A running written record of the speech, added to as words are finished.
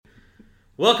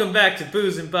Welcome back to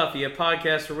Booze and Buffy, a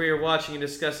podcast where we are watching and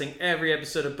discussing every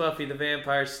episode of Buffy the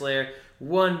Vampire Slayer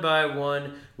one by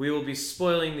one. We will be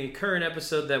spoiling the current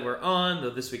episode that we're on,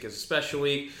 though this week is a special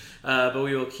week, but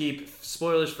we will keep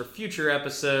spoilers for future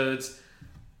episodes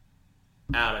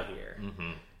out of here.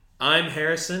 Mm-hmm. I'm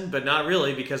Harrison, but not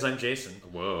really because I'm Jason.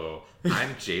 Whoa.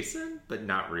 I'm Jason, but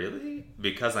not really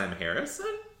because I'm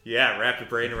Harrison? Yeah, wrap your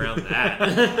brain around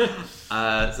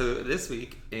that. So this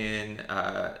week,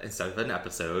 instead of an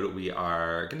episode, we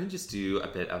are going to just do a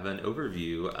bit of an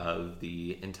overview of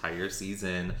the entire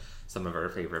season, some of our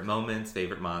favorite moments,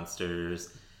 favorite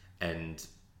monsters, and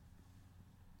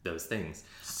those things.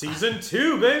 Season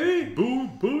 2, baby! Boo,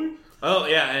 boo. Oh,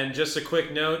 yeah, and just a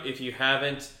quick note, if you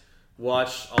haven't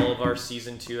watched all of our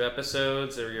Season 2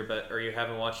 episodes, or you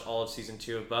haven't watched all of Season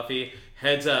 2 of Buffy,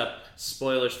 heads up,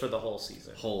 spoilers for the whole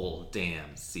season. Whole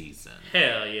damn season.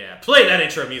 Hell yeah. Play that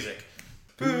intro music.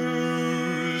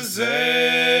 Booze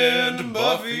and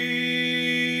Buffy.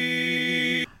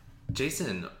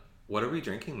 Jason, what are we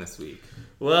drinking this week?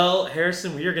 Well,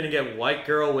 Harrison, we are going to get white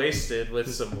girl wasted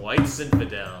with some white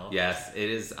Zinfandel. Yes, it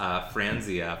is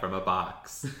Franzia from a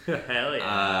box. Hell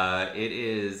yeah. It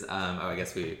is, I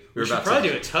guess we should probably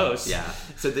do a toast. Yeah.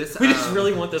 So this... we just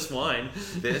really want this wine.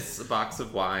 This box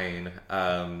of wine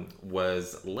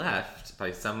was left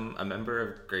by a member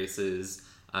of Grace's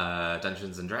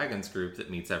Dungeons & Dragons group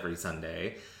that meets every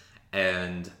Sunday.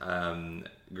 And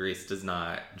Grace does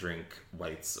not drink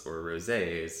whites or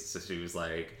rosés, so she was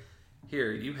like,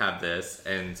 here, you have this.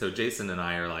 And so Jason and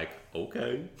I are like,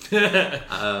 okay.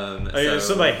 If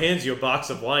somebody hands you a box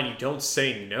of wine, you don't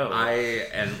say no.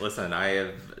 Listen,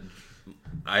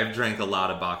 I've drank a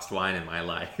lot of boxed wine in my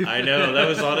life. I know, that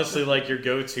was honestly like your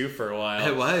go-to for a while.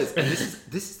 It was. And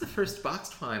this is the first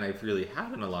boxed wine I've really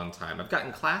had in a long time. I've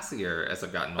gotten classier as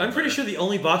I've gotten older. I'm pretty sure the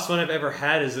only boxed wine I've ever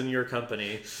had is in your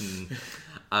company. So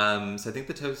I think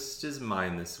the toast is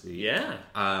mine this week. Yeah.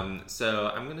 So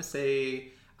I'm going to say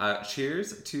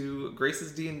cheers to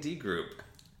Grace's D&D group.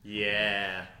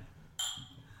 Yeah.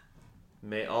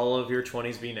 May all of your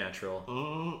 20s be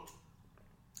natural.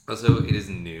 Also, it is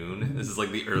noon. This is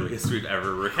like the earliest we've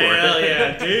ever recorded. Hell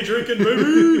yeah. Day drinking,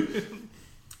 baby!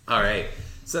 All right.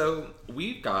 So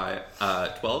we've got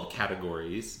 12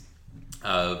 categories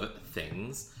of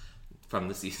things from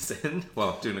the season.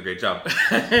 Well, doing a great job.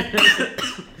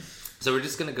 So we're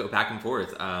just going to go back and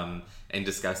forth and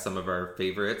discuss some of our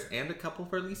favorites and a couple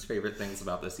of our least favorite things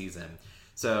about the season.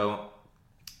 So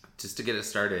just to get it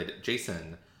started,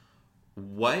 Jason,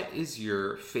 what is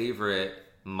your favorite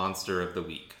monster of the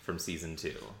week from season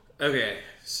 2? Okay,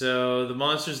 so the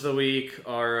monsters of the week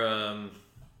are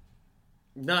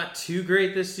not too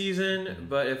great this season,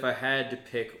 but if I had to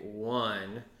pick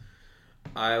one,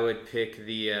 I would pick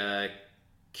the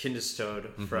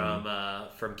Kindestode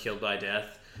from Killed by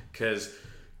Death, because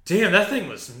damn, that thing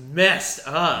was messed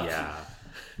up. Yeah.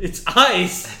 It's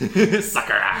eyes.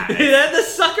 Sucker eyes. It had the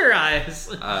sucker eyes.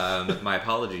 My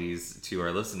apologies to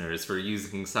our listeners for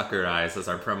using sucker eyes as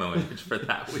our promo image for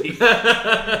that week.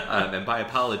 And by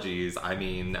apologies, I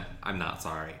mean, I'm not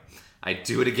sorry. I'd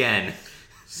do it again.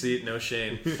 See, no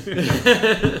shame.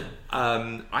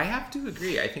 I have to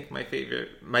agree. I think my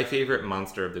favorite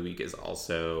monster of the week is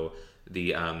also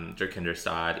the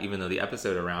Drakenderstad, even though the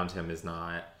episode around him is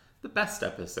not the best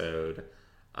episode.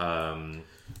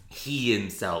 He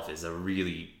himself is a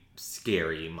really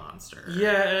scary monster.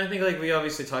 Yeah, and I think like we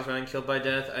obviously talked about in Killed by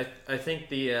Death. I think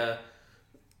the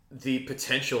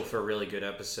potential for a really good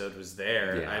episode was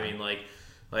there. Yeah. I mean, like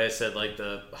I said, like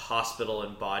the hospital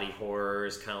and body horror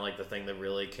is kind of like the thing that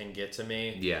really can get to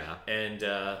me. Yeah, and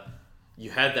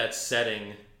you had that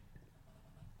setting,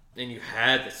 and you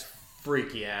had this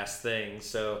freaky ass thing.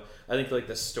 So I think like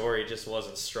the story just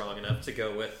wasn't strong enough to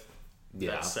go with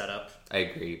that setup. I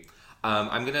agree.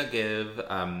 I'm going to give,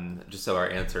 just so our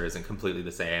answer isn't completely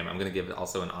the same, I'm going to give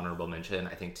also an honorable mention,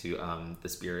 I think, to the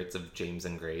spirits of James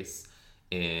and Grace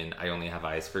in I Only Have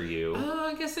Eyes for You.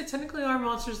 I guess they technically are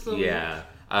monsters of the week. Yeah.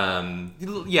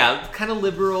 Yeah, kind of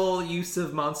liberal use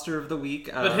of monster of the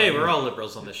week. But hey, we're all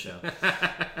liberals on this show.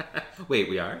 Wait,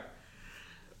 we are?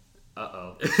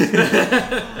 Uh-oh.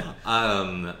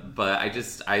 But I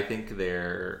think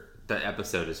the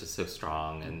episode is just so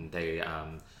strong, and they...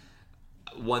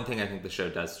 one thing I think the show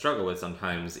does struggle with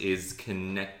sometimes is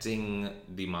connecting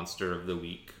the monster of the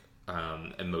week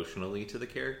emotionally to the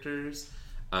characters.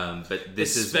 But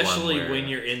this especially is one where, when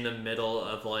you're in the middle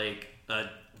of like a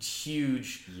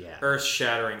huge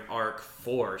earth-shattering arc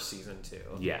for season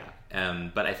 2. Yeah.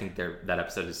 But I think that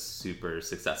episode is super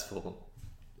successful.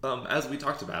 As we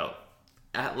talked about,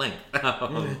 at length.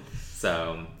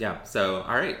 So, yeah. So,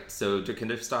 all right. So,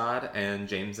 Jacinda Stott and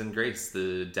James and Grace,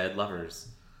 the dead lovers.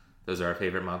 Those are our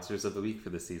favorite monsters of the week for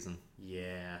this season.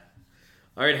 Yeah.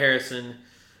 All right, Harrison.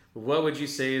 What would you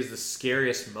say is the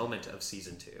scariest moment of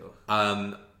season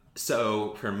 2?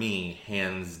 So, for me,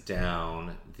 hands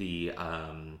down, the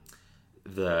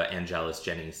Angelus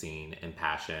Jenny scene in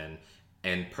Passion,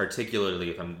 and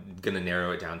particularly if I'm going to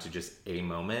narrow it down to just a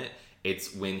moment,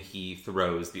 it's when he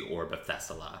throws the Orb of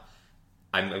Thessala.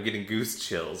 I'm getting goose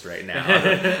chills right now.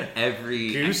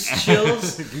 Goose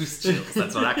chills? Goose chills,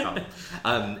 that's what I call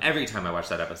them. Every time I watch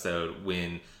that episode,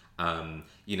 when,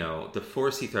 the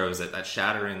force he throws it, that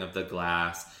shattering of the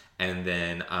glass, and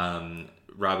then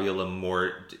Robbie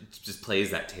Lamort just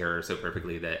plays that terror so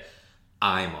perfectly that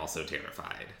I'm also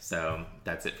terrified. So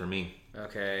that's it for me.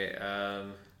 Okay,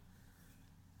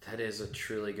 that is a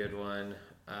truly good one.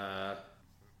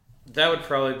 That would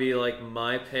probably be like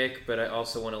my pick, but I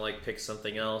also want to like pick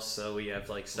something else so we have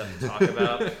like stuff to talk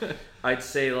about. I'd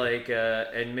say like,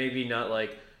 and maybe not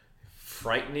like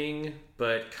frightening,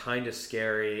 but kind of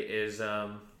scary is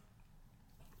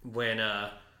when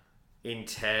in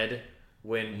Ted,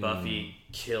 when Buffy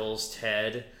kills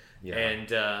Ted,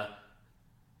 and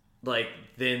like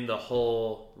then the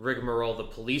whole rigmarole, the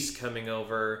police coming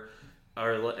over,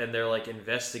 and they're like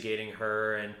investigating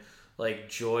her, and like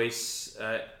Joyce.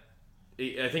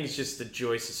 I think it's just the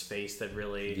Joyce's face that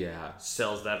really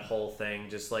sells that whole thing.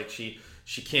 Just like she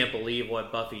can't believe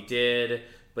what Buffy did,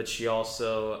 but she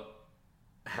also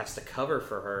has to cover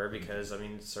for her because, I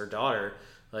mean, it's her daughter.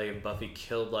 Like, Buffy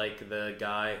killed, like, the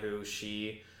guy who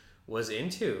she was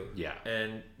into. Yeah.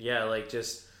 And, yeah, like,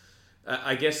 just...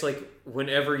 I guess, like,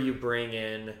 whenever you bring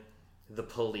in the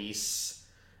police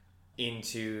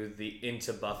into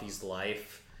Buffy's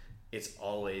life, it's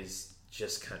always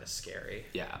just kind of scary.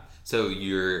 Yeah. So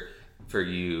for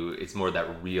you, it's more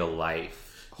that real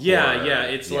life horror.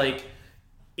 Yeah.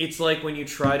 It's like when you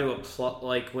try to apply,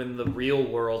 like when the real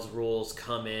world's rules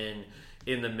come in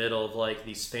the middle of like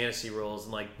these fantasy rules,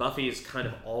 and like Buffy is kind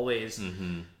of always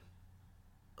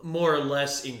more or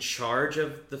less in charge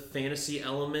of the fantasy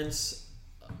elements,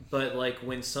 but like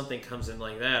when something comes in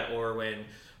like that, or when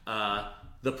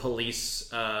the police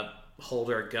hold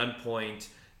her at gunpoint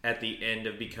at the end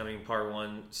of Becoming Part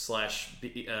 1 /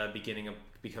 beginning of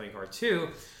Becoming Part 2.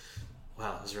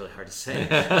 Wow, that was really hard to say.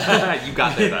 You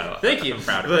got there, though. Thank you. I'm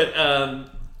proud of it.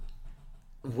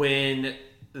 When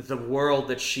the world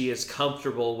that she is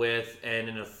comfortable with and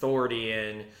an authority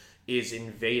in is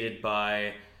invaded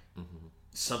by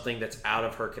something that's out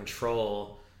of her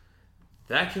control,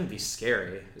 that can be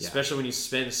scary, especially when you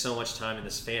spend so much time in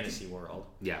this fantasy world.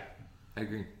 Yeah, I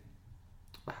agree.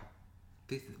 Wow.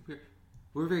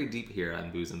 We're very deep here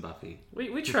on Booze and Buffy.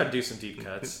 We try to do some deep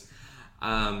cuts.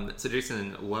 So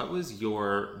Jason, what was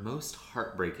your most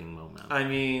heartbreaking moment? I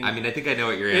mean, I think I know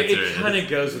what your answer is. It kind of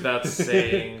goes without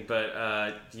saying, but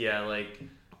like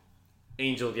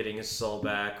Angel getting his soul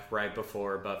back right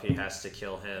before Buffy has to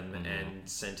kill him and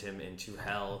send him into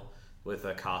hell with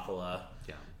a Coppola.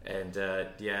 Yeah, and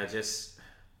just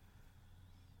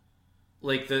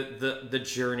like the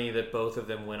journey that both of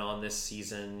them went on this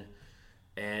season,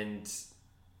 and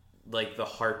like the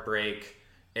heartbreak.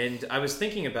 And I was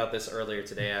thinking about this earlier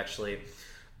today, actually.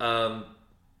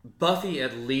 Buffy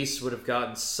at least would have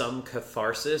gotten some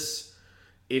catharsis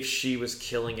if she was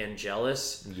killing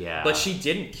Angelus. Yeah. But she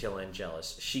didn't kill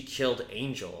Angelus. She killed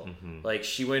Angel. Like,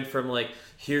 she went from, like,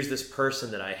 here's this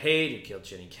person that I hate, who killed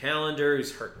Jenny Calendar,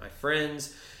 who's hurt my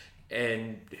friends,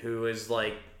 and who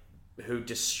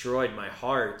destroyed my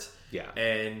heart. Yeah.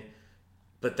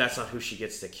 But that's not who she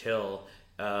gets to kill.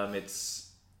 It's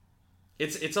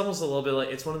almost a little bit like,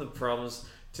 it's one of the problems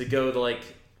to go to like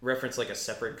reference like a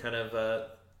separate kind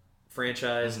of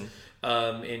franchise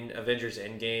in Avengers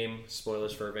Endgame.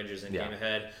 Spoilers for Avengers Endgame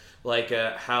ahead. Like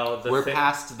how we're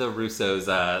past the Russo's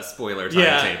spoiler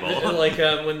timetable. Yeah, like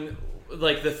when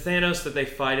like the Thanos that they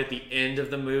fight at the end of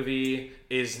the movie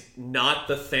is not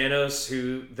the Thanos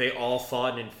who they all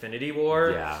fought in Infinity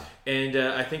War. Yeah. And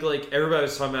I think like everybody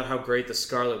was talking about how great the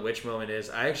Scarlet Witch moment is.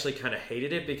 I actually kind of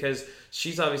hated it because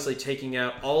she's obviously taking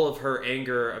out all of her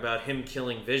anger about him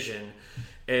killing Vision.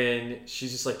 And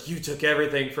she's just like, you took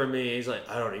everything from me. And he's like,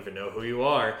 I don't even know who you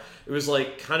are. It was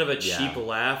like kind of a cheap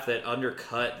laugh that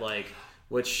undercut like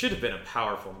what should have been a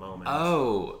powerful moment.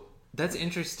 Oh, that's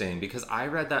interesting because I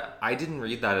read that. I didn't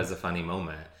read that as a funny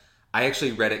moment. I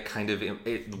actually read it kind of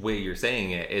the way you're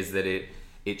saying it is that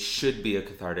it should be a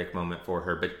cathartic moment for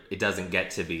her, but it doesn't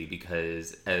get to be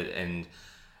because and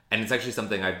And it's actually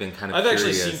something I've been kind of I've curious.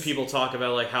 actually seen people talk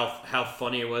about like how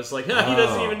funny it was. Like, he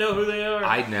doesn't even know who they are.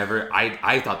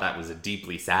 I thought that was a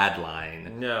deeply sad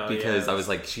line. No, because yeah. I was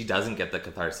like, she doesn't get the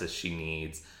catharsis she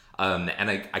needs. And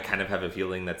I kind of have a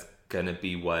feeling that's gonna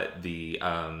be what the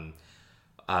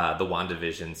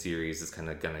WandaVision series is kind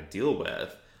of gonna deal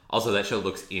with. Also, that show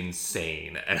looks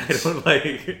insane, and I don't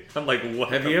like. I'm like,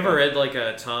 what? Have you ever read like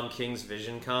a Tom King's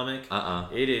Vision comic?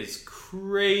 It is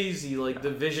crazy. Like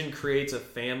the Vision creates a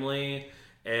family,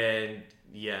 and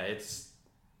yeah, it's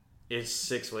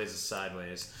 6 ways of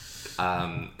sideways.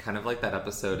 Kind of like that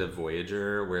episode of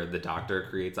Voyager where the Doctor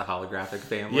creates a holographic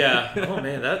family. Yeah. Oh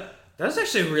man, that's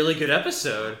actually a really good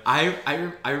episode.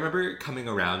 I remember coming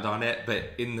around on it, but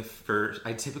in the first,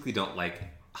 I typically don't like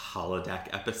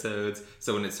holodeck episodes.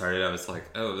 So when it started, I was like,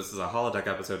 oh, this is a holodeck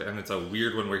episode, and it's a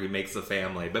weird one where he makes a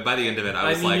family. But by the end of it, I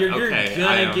was like, you're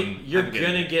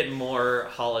gonna get more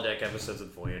holodeck episodes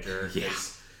of Voyager. Yeah.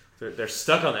 They're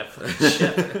stuck on that fucking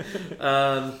ship.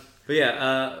 But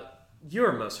yeah,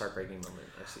 your most heartbreaking moment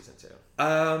of season 2.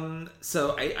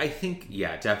 So I think,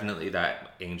 yeah, definitely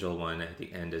that Angel one at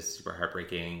the end is super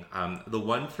heartbreaking. The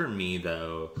one for me,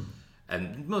 though,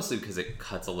 and mostly because it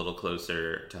cuts a little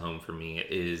closer to home for me,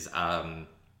 is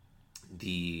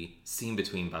the scene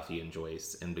between Buffy and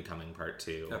Joyce in Becoming Part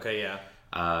 2. Okay, yeah.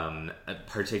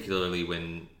 Particularly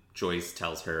when Joyce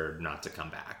tells her not to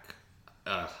come back.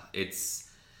 It's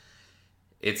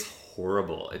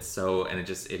horrible. It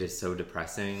is so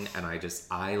depressing, and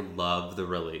I love the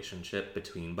relationship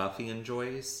between Buffy and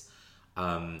Joyce.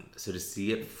 So to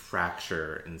see it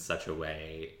fracture in such a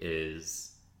way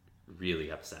is really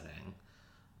upsetting.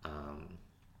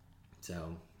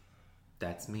 So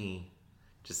that's me,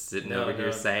 just sitting over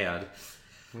here sad.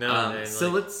 No, man, so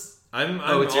like, let's. I'm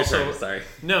it's also, your turn. Sorry.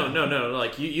 No.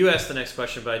 Like you asked the next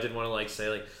question, but I did want to like say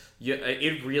like.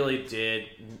 It really did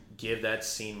give that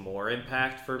scene more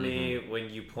impact for me when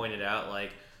you pointed out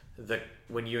like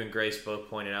when you and Grace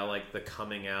both pointed out like the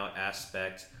coming out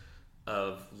aspect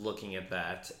of looking at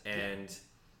that, and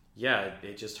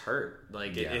it just hurt.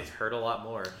 Like it hurt a lot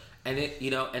more. And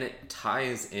it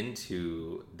ties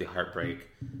into the heartbreak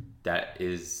that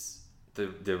is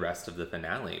the rest of the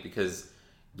finale, because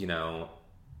the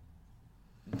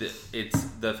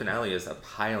finale is a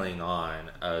piling on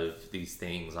of these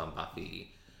things on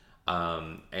Buffy,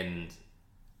 and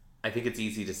I think it's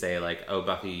easy to say like, oh,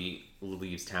 Buffy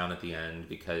leaves town at the end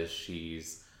because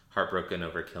she's heartbroken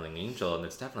over killing Angel, and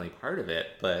that's definitely part of it.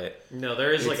 But no,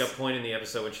 there is like a point in the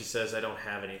episode when she says, "I don't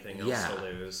have anything else to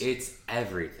lose." It's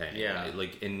everything. Yeah,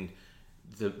 like in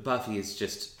the Buffy is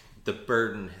just the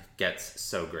burden gets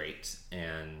so great,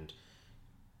 and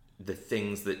the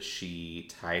things that she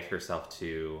tied herself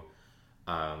to,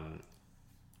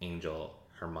 Angel,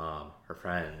 her mom, her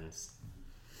friends,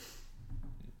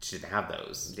 she didn't have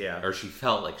those. Yeah. Or she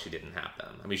felt like she didn't have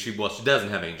them. I mean, she doesn't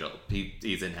have Angel.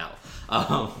 He's in hell.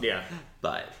 Yeah.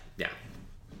 But, yeah.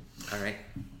 All right.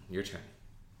 Your turn.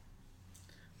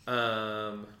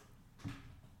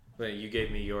 But you gave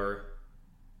me your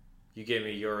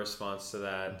response to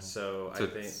that, so I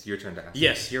think it's your turn to ask.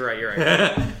 Yes, you're right.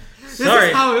 This Sorry.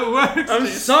 is how it works. I'm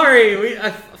sorry. I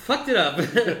fucked it up.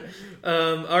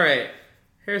 All right,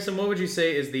 Harrison, what would you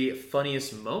say is the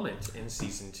funniest moment in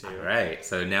season 2? All right,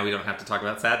 so now we don't have to talk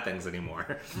about sad things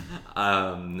anymore.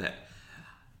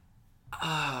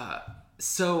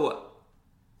 So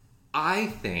I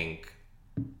think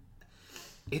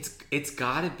it's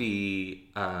got to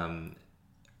be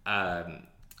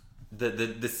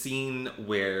the scene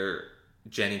where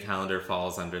Jenny Calendar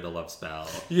falls under the love spell.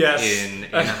 Yes. in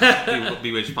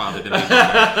Bewitched Father to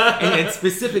and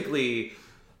specifically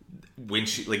when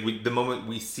she the moment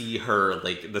we see her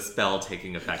like the spell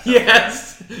taking effect.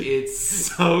 Yes, it's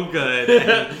so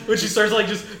good. When she starts like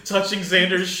just touching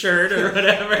Xander's shirt or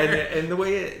whatever, and the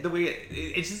way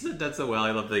it just does so well. I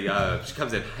love the she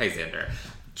comes in. Hi Xander.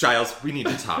 Giles, we need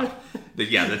to talk. The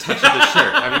touch of the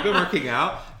shirt. Have you been working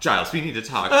out? Giles, we need to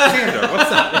talk. Xander, what's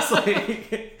up? It's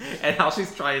like, and how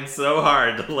she's trying so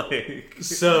hard to like.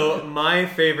 So my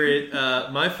favorite,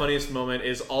 my funniest moment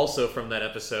is also from that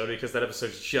episode, because that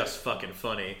episode's just fucking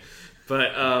funny.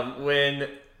 But when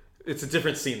it's a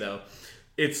different scene though,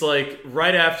 it's like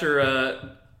right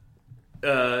after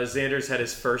Xander's had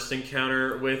his first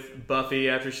encounter with Buffy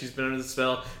after she's been under the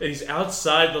spell, and he's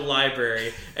outside the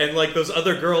library, and like those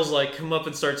other girls like come up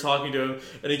and start talking to him,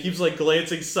 and he keeps like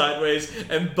glancing sideways,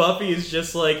 and Buffy is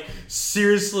just like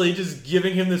seriously just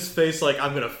giving him this face like,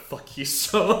 I'm gonna fuck you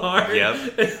so hard.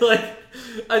 Yep. And like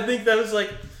I think that was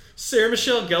like, Sarah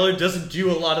Michelle Gellar doesn't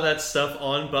do a lot of that stuff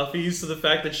on Buffy, so the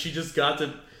fact that she just got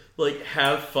to like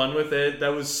have fun with it.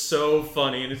 That was so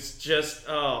funny, and it's just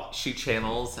She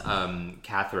channels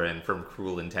Catherine from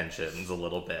Cruel Intentions a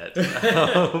little bit.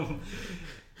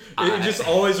 It just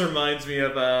always reminds me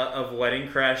of Wedding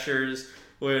Crashers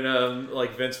when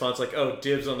like Vince Vaughn's like, oh,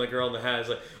 dibs on the girl in the hat. It's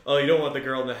like, oh, you don't want the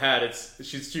girl in the hat.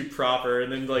 She's too proper.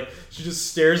 And then like she just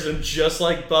stares at him just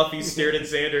like Buffy stared at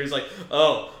Xander. He's like,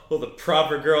 oh, well, the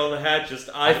proper girl in the hat just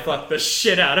I fucked the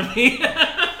shit out of me.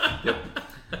 Yep.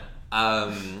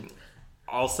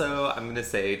 Also, I'm going to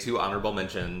say 2 honorable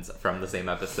mentions from the same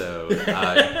episode.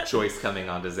 Joyce coming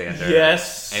onto Xander.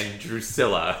 Yes. And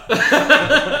Drusilla.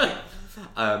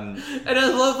 And I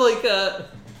love like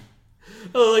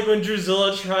when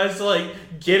Drusilla tries to like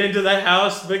get into the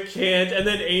house but can't, and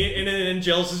then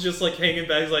Angelus is just like hanging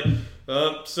back. He's like,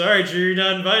 "Oh, sorry, Drew, you're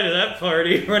not invited to that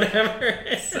party," or whatever.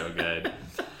 So good.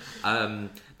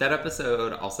 That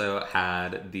episode also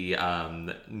had the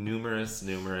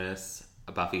numerous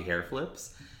Buffy hair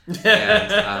flips.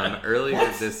 And earlier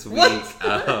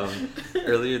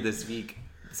this week,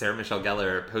 Sarah Michelle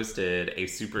Gellar posted a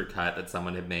supercut that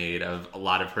someone had made of a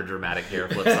lot of her dramatic hair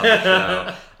flips on the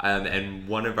show. And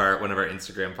one of our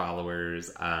Instagram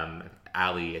followers,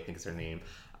 Allie, I think is her name,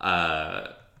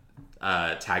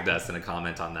 tagged us in a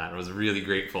comment on that. I was really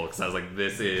grateful because I was like,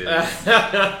 this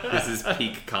is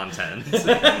peak content.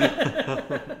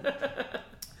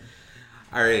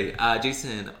 All right,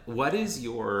 Jason, what is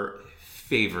your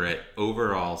favorite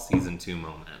overall season 2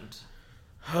 moment?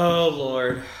 Oh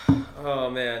Lord, oh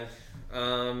man,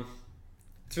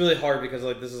 it's really hard because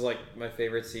like this is like my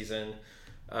favorite season,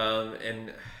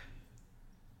 and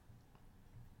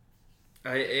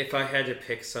if I had to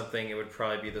pick something, it would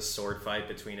probably be the sword fight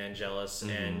between Angelus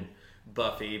and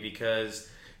Buffy, because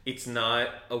it's not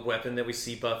a weapon that we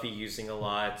see Buffy using a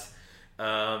lot,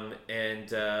 and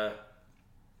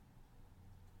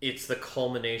it's the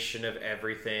culmination of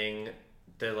everything.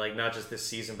 That like not just this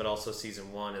season but also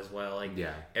season 1 as well, like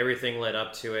everything led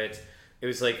up to it. It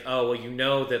was like, oh well, you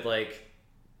know that like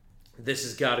this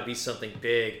has got to be something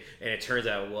big, and it turns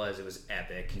out it was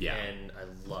epic, and I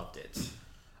loved it.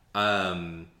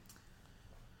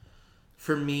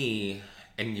 For me,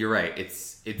 and you're right,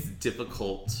 it's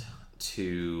difficult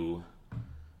to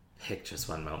pick just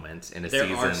one moment in a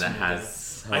season that has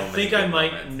so many I think I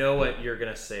might moments. know what you're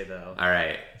gonna say though. All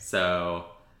right, so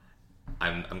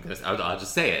I'll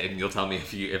just say it, and you'll tell me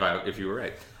if you were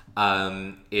right.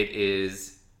 It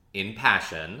is in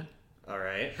Passion. All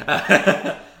right.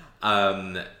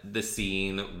 The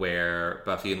scene where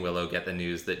Buffy and Willow get the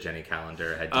news that Jenny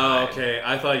Calendar had Oh, died. okay.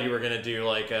 I thought you were gonna do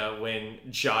like when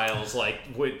Giles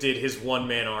like did his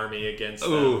one-man army against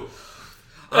them. Ooh.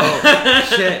 Oh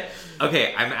shit.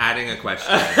 Okay, I'm adding a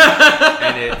question,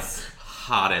 and it's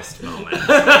hottest moment.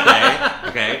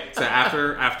 Okay. So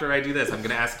after I do this, I'm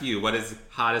gonna ask you what is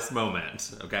hottest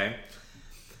moment. Okay.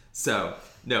 So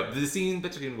no, the scene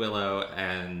between Willow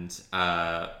and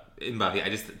in Buffy,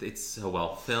 it's so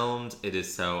well filmed. It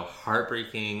is so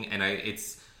heartbreaking, and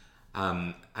it's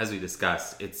as we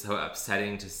discussed, it's so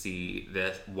upsetting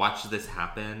to watch this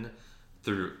happen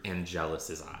through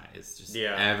Angelus's eyes. Just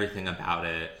everything about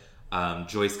it.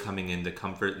 Joyce coming in to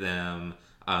comfort them.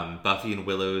 Buffy and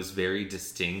Willow's very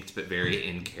distinct but very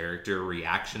in character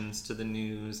reactions to the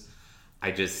news.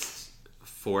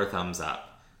 4 thumbs up.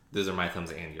 Those are my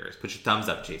thumbs and yours. Put your thumbs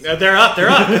up, Jason. They're up.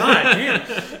 God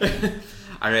damn.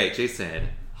 All right, Jason.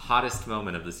 Hottest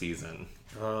moment of the season.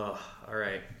 Oh, all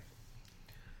right.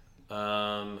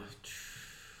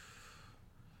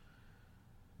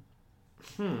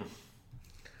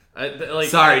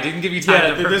 Sorry, didn't give you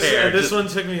time to prepare. This one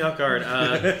took me off guard.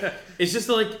 It's just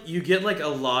like you get like a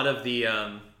lot of the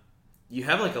you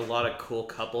have like a lot of cool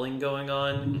coupling going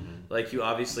on. Mm-hmm. Like you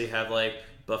obviously have like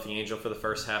Buffy Angel for the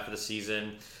first half of the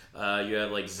season. You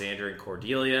have like Xander and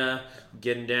Cordelia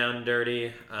getting down and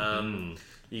dirty.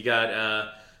 You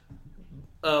got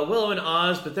Willow and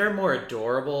Oz, but they're more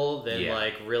adorable than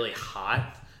like really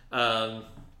hot.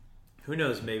 Who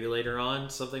knows? Maybe later on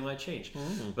something might change.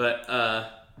 But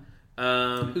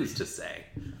who's to say?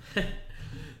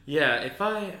 Yeah, if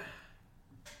I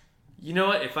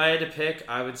had to pick,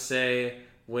 I would say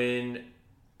when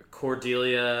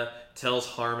Cordelia tells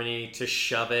Harmony to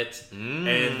shove it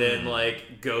and then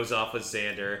like goes off with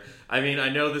Xander. I mean, I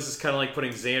know this is kind of like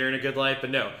putting Xander in a good light, but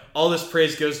no, all this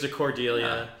praise goes to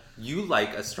Cordelia. You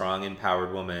like a strong,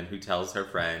 empowered woman who tells her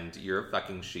friend, "You're a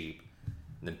fucking sheep,"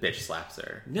 and then bitch slaps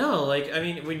her. No, like, I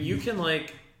mean, when you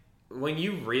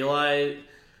realize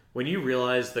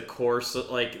the course,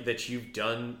 like, that you've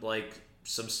done, like,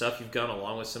 some stuff, you've gone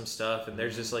along with some stuff, and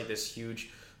there's just, like, this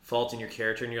huge fault in your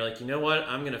character, and you're like, you know what,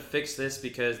 I'm gonna fix this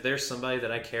because there's somebody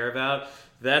that I care about.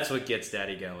 That's what gets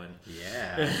Daddy going.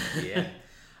 Yeah.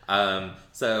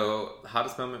 So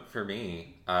hottest moment for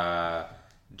me,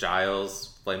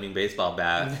 Giles flaming baseball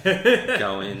bat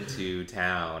going to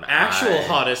town.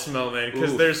 Hottest moment,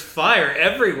 because there's fire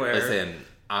everywhere. Listen,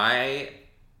 I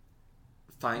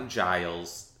find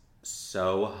Giles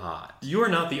so hot. You are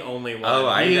not the only one. Oh,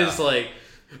 I know. He is like,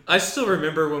 I still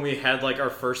remember when we had like our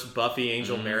first Buffy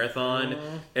Angel marathon,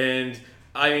 and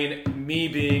I mean, me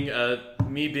being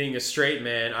a straight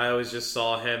man, I always just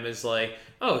saw him as like,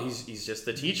 oh, he's just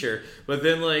the teacher. But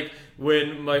then like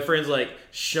when my friends like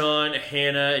Sean,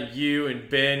 Hannah, and you and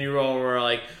Ben, you all were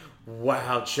like,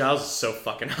 wow, Giles is so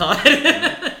fucking hot.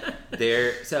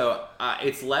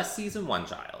 It's less season 1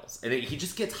 Giles, and he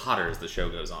just gets hotter as the show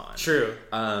goes on. True.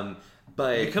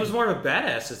 But he becomes more of a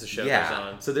badass as the show goes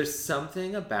on. So there's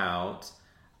something about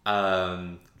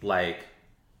like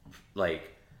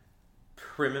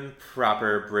prim and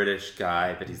proper British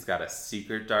guy, but he's got a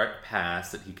secret dark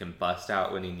past that he can bust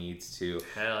out when he needs to.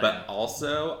 But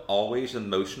also always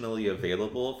emotionally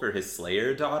available for his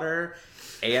Slayer daughter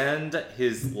and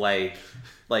his like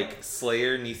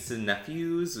Slayer nieces and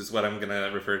nephews is what I'm gonna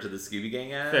refer to the Scooby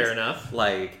Gang as. Fair enough.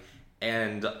 Like,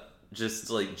 and just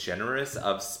like generous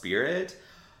of spirit.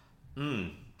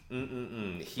 He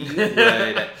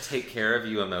would take care of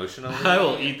you emotionally. I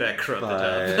will eat that crumb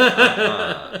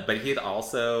up. But he'd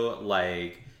also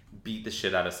like beat the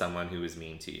shit out of someone who was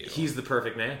mean to you. He's the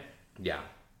perfect man. Yeah.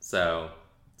 So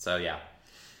yeah.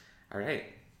 All right.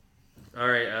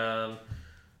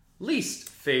 Least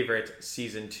favorite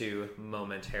season 2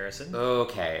 moment, Harrison.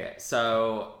 Okay.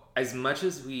 So as much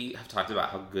as we have talked about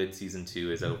how good season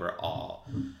 2 is overall,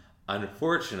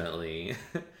 unfortunately,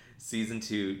 season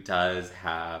 2 does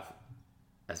have,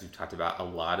 as we've talked about, a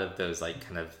lot of those like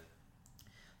kind of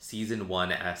season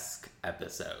 1-esque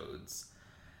episodes.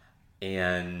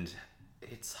 And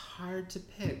it's hard to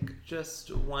pick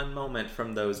just one moment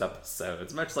from those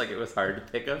episodes, much like it was hard to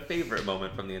pick a favorite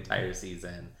moment from the entire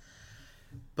season.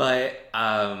 But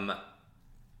I'm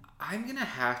going to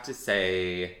have to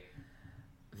say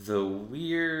the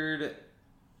weird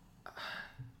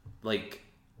like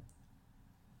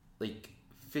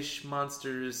fish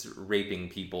monsters raping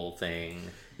people thing.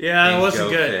 Yeah, it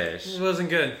wasn't good. Fish. It wasn't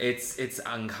good. It's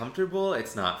uncomfortable.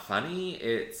 It's not funny.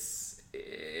 It's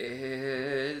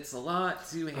a lot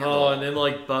to handle. Oh, and then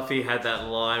like Buffy had that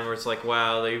line where it's like,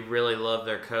 wow, they really love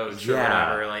their coach or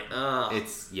whatever. Like,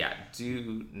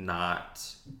 do not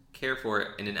care for it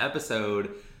in an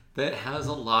episode that has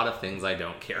a lot of things I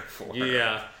don't care for.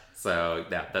 Yeah. So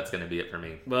that's going to be it for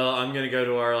me. Well, I'm going to go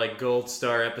to our like gold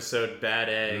star episode, Bad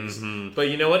Eggs. Mm-hmm. But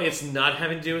you know what? It's not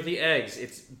having to do with the eggs.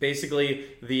 It's basically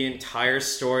the entire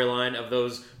storyline of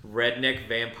those redneck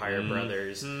vampire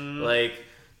brothers. Like,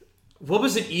 what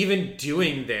was it even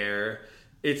doing there?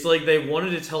 It's like they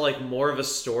wanted to tell like more of a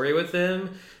story with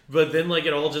them, but then like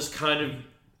it all just kind of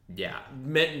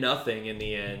meant nothing in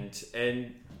the end.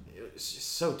 And it's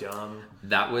just so dumb.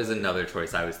 That was another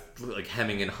choice I was like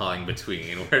hemming and hawing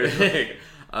between. Where like,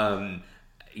 I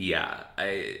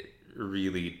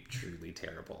really truly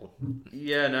terrible.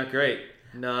 Yeah, not great.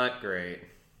 Not great.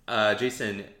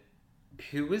 Jason,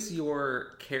 who was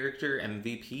your character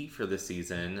MVP for the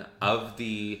season of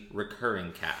the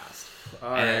recurring cast?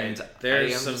 All right.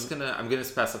 I'm gonna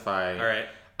specify. All right.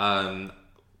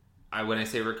 When I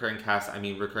say recurring cast, I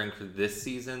mean recurring for this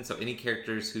season. So any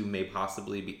characters who may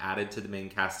possibly be added to the main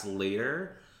cast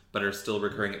later, but are still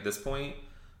recurring at this point,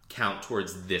 count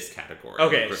towards this category.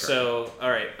 Okay, so all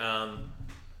right,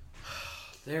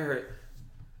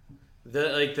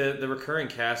 the recurring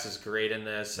cast is great in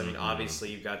this. I mean,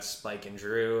 obviously you've got Spike and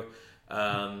Drew,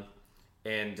 and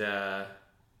you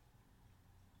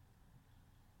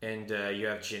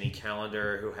have Jenny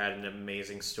Calendar, who had an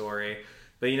amazing story.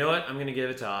 But you know what? I'm going to give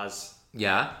it to Oz.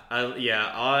 Yeah?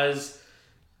 Oz,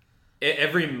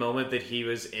 every moment that he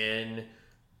was in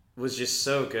was just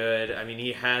so good. I mean,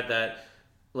 he had that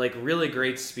like really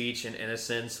great speech in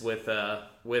Innocence with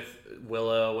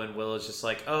Willow, and Willow's just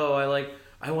like, oh, I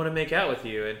want to make out with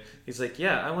you. And he's like,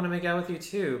 yeah, I want to make out with you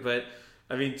too. But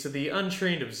I mean, to the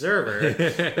untrained observer,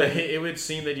 it would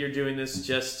seem that you're doing this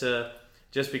just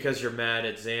because you're mad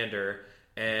at Xander.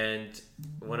 And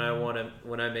when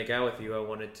I make out with you, I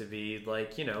want it to be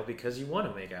like, you know, because you want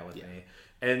to make out with me.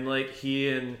 And like he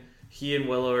and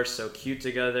Willow are so cute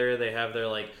together. They have their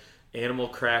like animal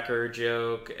cracker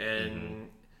joke and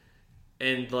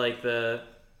like and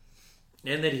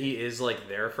that he is like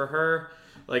there for her.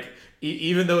 Like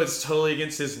even though it's totally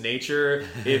against his nature,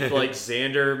 if like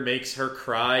Xander makes her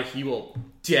cry, he will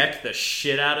deck the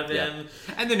shit out of Yeah. him.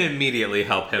 And then immediately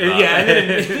help him And up. yeah, and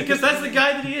then, because that's the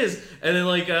guy that he is. And then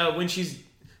like when she's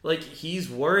like, he's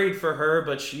worried for her,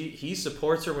 but he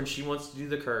supports her when she wants to do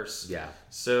the curse. Yeah.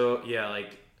 So yeah,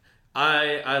 like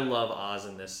I love Oz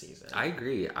in this season. I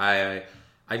agree.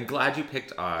 I'm glad you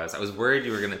picked Oz. I was worried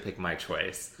you were going to pick my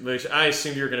choice. Which I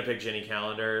assumed you were going to pick Jenny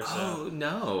Calendar. So. Oh,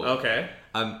 no. Okay.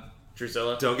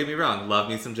 Drusilla. Don't get me wrong. Love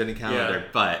me some Jenny Calendar. Yeah.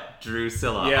 But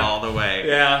Drusilla Yeah. all the way.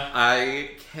 Yeah. I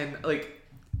can, like,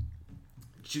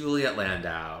 Juliet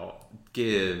Landau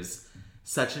gives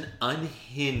such an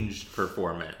unhinged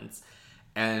performance.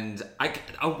 And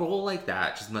a role like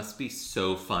that just must be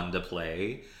so fun to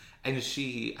play. And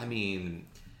she's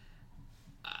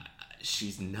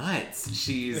nuts.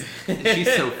 She's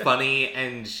so funny,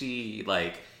 and she,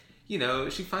 like, you know,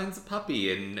 she finds a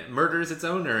puppy and murders its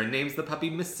owner and names the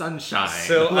puppy Miss Sunshine.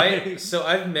 So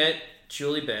I've met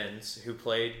Julie Benz, who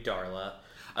played Darla.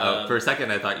 For a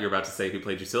second, I thought you were about to say who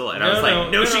played Drusilla, and No, I was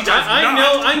like, no, she does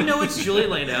not. I know it's Julie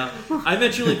Landau. I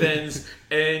met Julie Benz,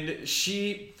 and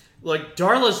she, like,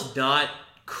 Darla's not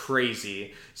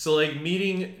crazy. So, like,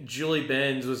 meeting Julie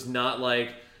Benz was not,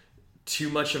 like, too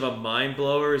much of a mind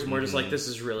blower. It's more just like, this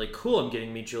is really cool. I'm getting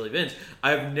to meet Julie Benz.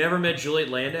 I've never met Juliet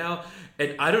Landau,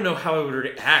 and I don't know how I would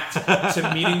react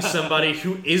to meeting somebody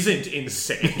who isn't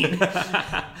insane.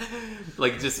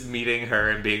 Like, just meeting her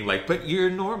and being like, but you're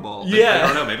normal. Like, Yeah. I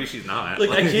don't know, maybe she's not. Like,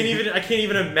 I can't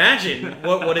even imagine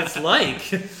what it's like.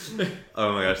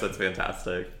 Oh my gosh, that's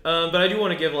fantastic. But I do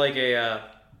want to give like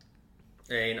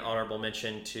an honorable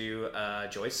mention to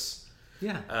Joyce.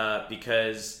 Yeah.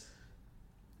 Because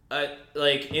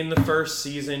like in the first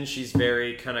season, she's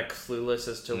very kind of clueless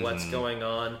as to what's going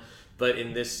on. But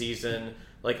in this season,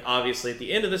 like, obviously at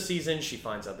the end of the season, she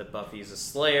finds out that Buffy is a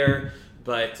Slayer.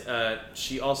 But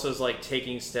she also is, like,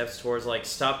 taking steps towards, like,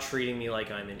 stop treating me like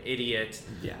I'm an idiot.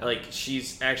 Yeah. Like,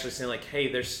 she's actually saying, like,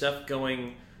 hey, there's stuff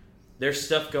going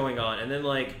on. And then,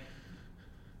 like,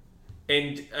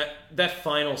 and that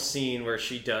final scene where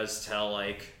she does tell,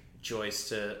 like, Joyce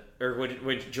to, or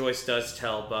when Joyce does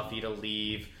tell Buffy to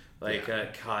leave, like,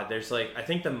 God, there's, like, I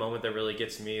think the moment that really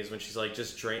gets me is when she's like,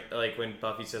 just drink, like, when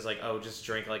Buffy says, like, oh, just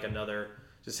drink, like,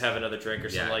 just have another drink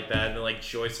or something like that. And then, like,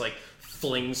 Joyce, like,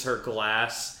 flings her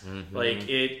glass. Like,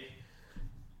 it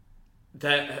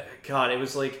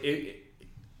was, like,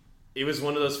 it was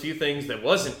one of those few things that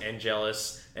wasn't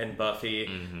Angelus and Buffy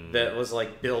that was,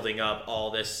 like, building up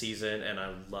all this season, and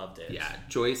I loved it. Yeah,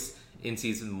 Joyce in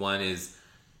season 1 is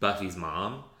Buffy's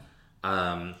mom.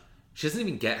 She doesn't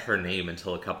even get her name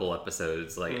until a couple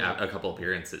episodes, like a couple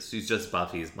appearances. She's just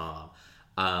Buffy's mom.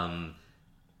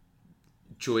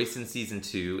 Joyce in season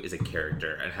 2 is a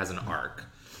character and has an arc,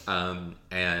 and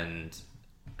an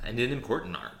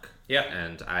important arc. Yeah,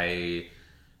 and I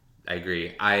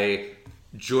agree.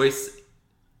 Joyce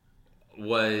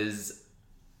was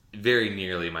very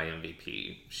nearly my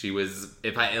MVP. She was,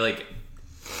 if I like,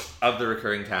 of the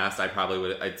recurring cast, I probably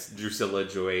would. It's Drusilla,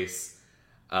 Joyce.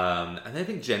 And I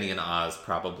think Jenny and Oz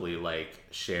probably, like,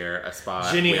 share a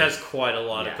spot. Jenny has quite a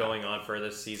lot of going on for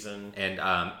this season.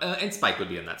 And Spike would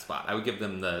be in that spot. I would give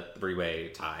them the 3-way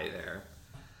tie there.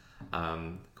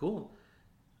 Cool.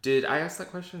 Did I ask that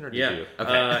question, or did you?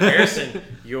 Okay. Harrison,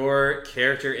 your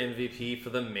character MVP for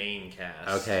the main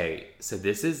cast. Okay, so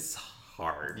this is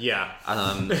hard. Yeah.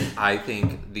 I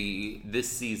think this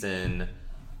season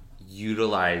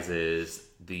utilizes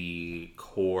the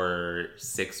core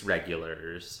 6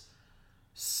 regulars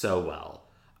so well.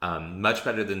 Much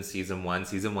better than season 1.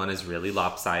 Season 1 is really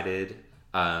lopsided.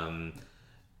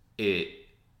 It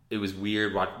was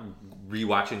weird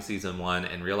rewatching season 1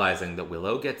 and realizing that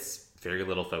Willow gets very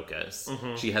little focus.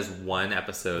 She has one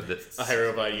episode that's I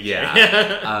wrote about you.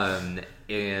 Yeah.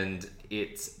 And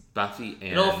it's Buffy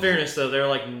and... In all fairness, though, there are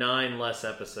like 9 less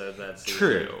episodes that season.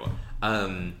 True.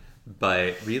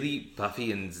 But really,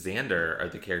 Buffy and Xander are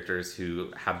the characters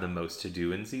who have the most to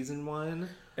do in season 1.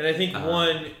 And I think,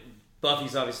 1,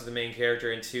 Buffy's obviously the main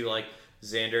character, and 2, like,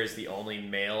 Xander is the only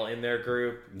male in their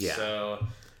group. Yeah. So,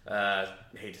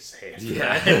 hate to say it.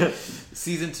 Yeah.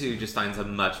 Season 2 just finds a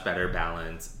much better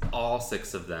balance. All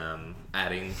 6 of them,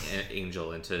 adding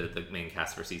Angel into the main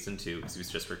cast for season 2, because he was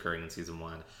just recurring in season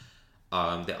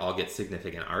 1. They all get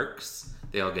significant arcs.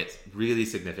 They all get really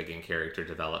significant character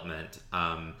development.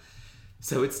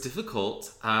 So it's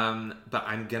difficult, but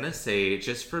I'm going to say,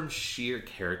 just from sheer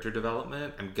character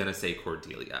development, I'm going to say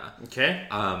Cordelia. Okay.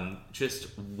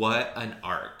 Just what an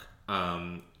arc.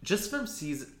 Just from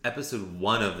episode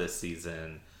 1 of this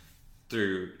season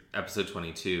through episode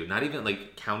 22, not even,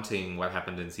 like, counting what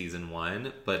happened in season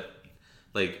 1, but,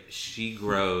 like, she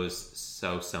grows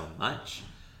so much.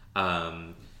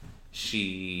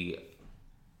 She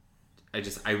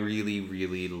I really,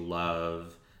 really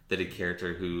love that a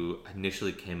character who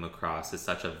initially came across as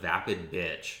such a vapid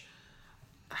bitch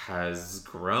has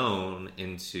grown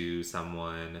into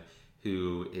someone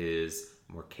who is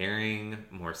more caring,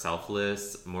 more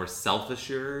selfless, more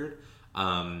self-assured,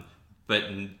 but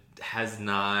has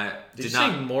not... Did you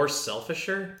say more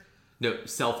self-assured? No,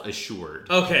 self-assured.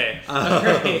 Okay.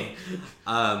 Right.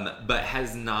 But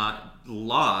has not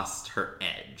lost her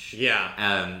edge.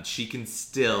 Yeah. She can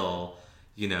still,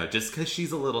 just because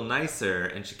she's a little nicer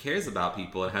and she cares about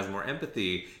people and has more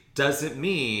empathy doesn't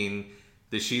mean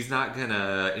that she's not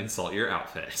gonna insult your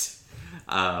outfit.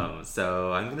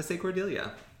 So I'm gonna say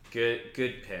Cordelia. Good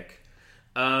pick.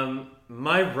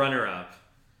 My runner-up,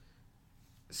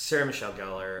 Sarah Michelle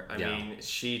Gellar. I mean,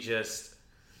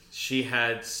 she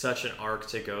had such an arc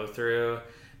to go through,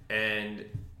 and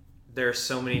there are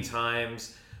so many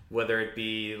times, whether it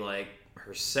be like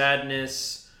her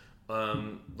sadness,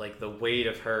 like the weight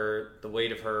of her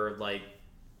like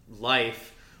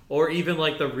life, or even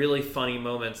like the really funny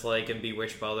moments like in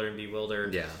Bewitched, Bothered, and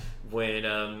Bewildered. Yeah.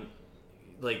 When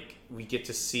like we get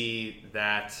to see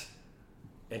that,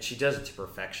 and she does it to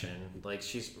perfection. Like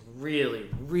she's really,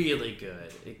 really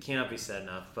good. It cannot be said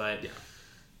enough, but Yeah.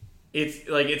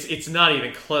 It's not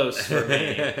even close for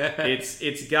me.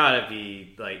 It's gotta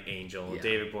be like Angel, Yeah.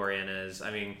 David Boreanaz.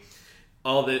 I mean,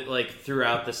 all the like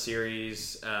throughout the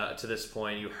series to this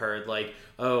point, you heard like,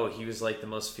 oh, he was like the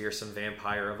most fearsome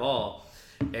vampire of all,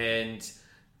 and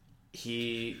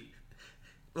he.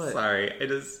 What? Sorry,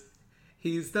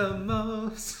 he's the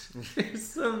most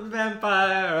fearsome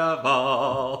vampire of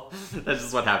all. That's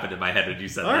just what happened in my head when you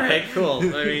said All that. right, cool.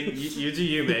 I mean, you do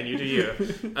you, man. You do you.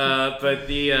 But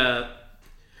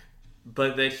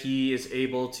that he is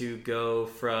able to go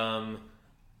from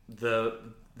the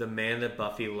man that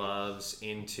Buffy loves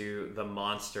into the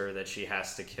monster that she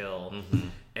has to kill,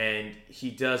 and he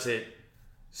does it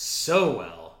so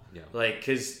well. Yeah. Like,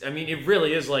 because I mean, it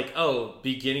really is like, oh,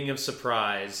 beginning of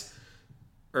Surprise,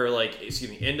 or like,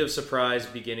 end of Surprise,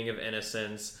 beginning of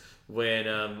Innocence,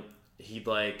 when he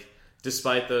like,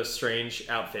 despite the strange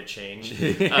outfit change,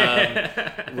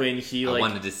 when he like, I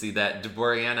wanted to see that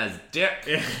Boreanaz's dick.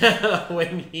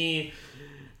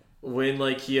 when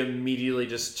like he immediately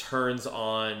just turns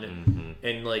on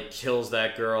and like kills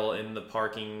that girl in the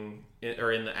parking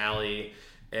or in the alley,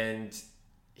 and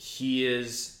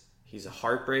he's a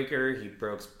heartbreaker.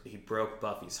 He broke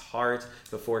Buffy's heart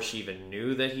before she even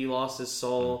knew that he lost his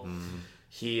soul.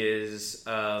 He is.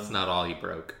 It's not all he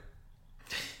broke.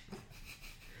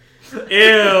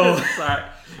 Ew. Sorry.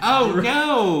 Oh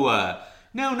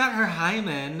no, not her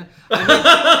hymen.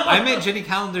 I meant Jenny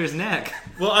Calendar's neck.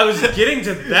 Well, I was getting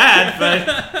to that, but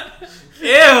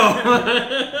ew.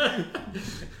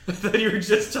 I thought you were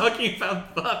just talking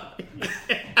about Buffy.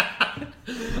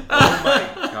 Oh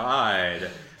my god.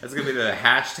 That's going to be the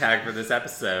hashtag for this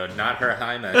episode, not her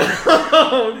hymen.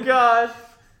 Oh, God.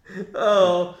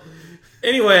 Oh.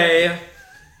 Anyway,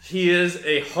 he is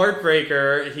a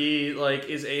heartbreaker. He, like,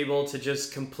 is able to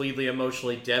just completely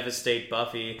emotionally devastate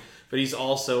Buffy, but he's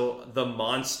also the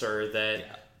monster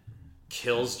that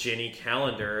kills Jenny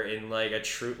Calendar in, like,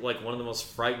 one of the most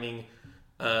frightening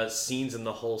scenes in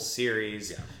the whole series.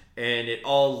 Yeah. And it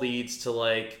all leads to,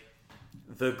 like,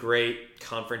 the great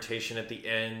confrontation at the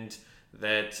end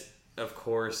that, of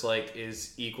course, like,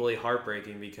 is equally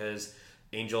heartbreaking because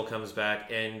Angel comes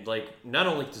back and, like, not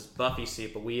only does Buffy see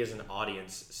it, but we as an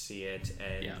audience see it,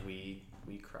 and we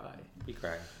cry. We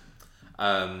cry.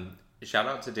 Shout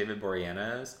out to David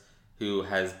Boreanaz, who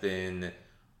has been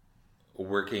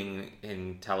working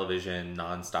in television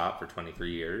nonstop for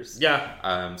 23 years.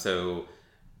 Yeah. So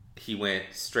he went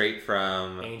straight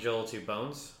from Angel to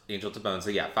Bones. So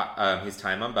yeah, his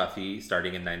time on Buffy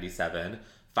starting in 97.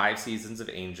 5 seasons of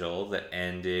Angel that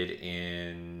ended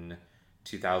in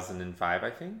 2005, I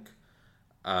think.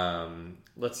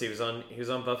 Let's see, he was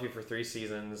on Buffy for 3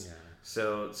 seasons. Yeah.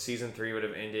 So season 3 would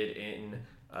have ended in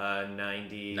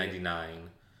 99.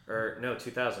 Or no,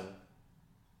 2000.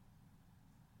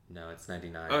 No, it's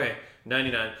 99. Okay,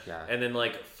 99. Yeah. And then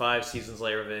like 5 seasons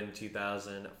later in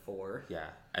 2004. Yeah.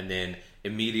 And then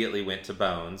immediately went to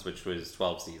Bones, which was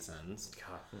 12 seasons.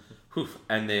 God.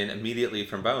 And then immediately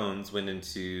from Bones went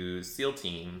into SEAL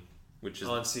Team, which is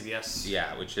on CBS.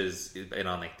 Yeah, which has been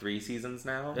on like 3 seasons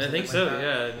now. I think so. Like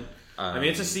Yeah. I mean,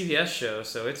 it's a CBS show,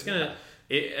 so it's gonna.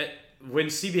 When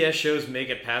CBS shows make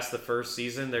it past the first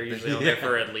season, they're usually on there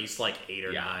for at least like 8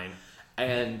 or 9.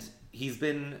 And he's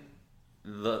been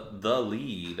the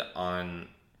lead on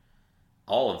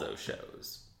all of those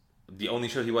shows. The only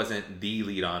show he wasn't the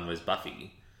lead on was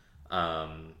Buffy.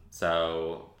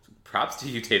 So props to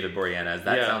you, David Boreanaz.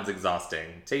 That sounds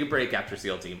exhausting. Take a break after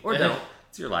SEAL Team. Or don't.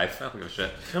 It's your life. I don't give a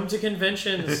shit. Come to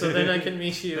conventions so then I can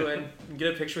meet you and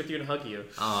get a picture with you and hug you.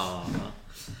 Aww.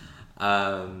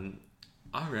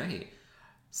 All right.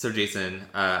 So, Jason,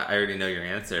 I already know your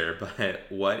answer, but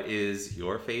what is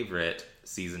your favorite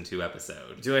Season 2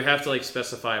 episode? Do I have to, like,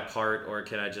 specify a part, or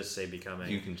can I just say Becoming?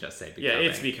 You can just say Becoming. Yeah,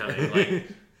 it's Becoming. Like,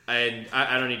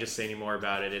 I don't need to say any more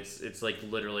about it. It's like,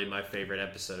 literally my favorite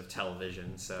episode of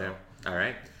television, so... Yeah. All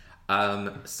right.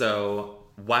 So,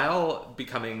 while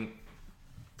Becoming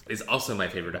is also my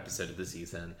favorite episode of the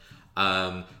season,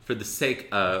 for the sake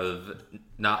of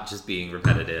not just being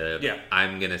repetitive,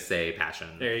 I'm gonna say Passion.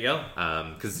 There you go.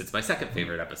 Because it's my second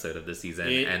favorite episode of the season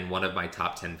and one of my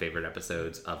top 10 favorite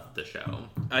episodes of the show.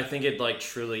 I think it like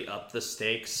truly upped the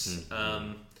stakes,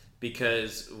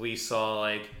 because we saw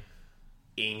like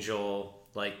Angel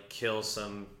like kill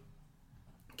some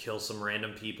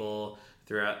random people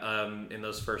throughout in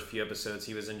those first few episodes.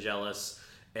 He was in Jealous,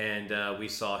 and we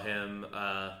saw him.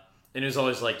 And it was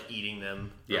always like eating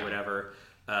them or whatever.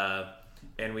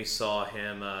 And we saw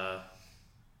him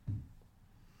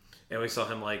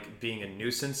like being a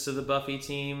nuisance to the Buffy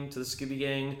team, to the Scooby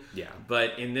Gang. Yeah.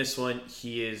 But in this one,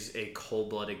 he is a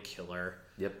cold-blooded killer.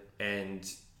 Yep. And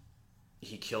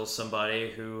he kills somebody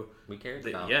who we cared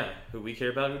about. Yeah, who we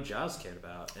cared about, who Jaws cared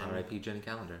about. R.I.P. Jenny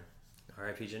Calendar.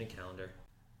 R.I.P. Jenny Calendar.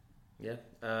 Yeah.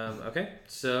 Okay.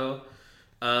 So...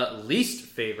 least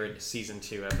favorite season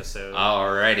 2 episode.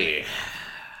 Alrighty.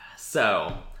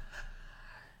 So,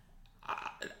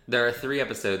 there are 3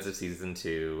 episodes of season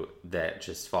 2 that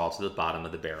just fall to the bottom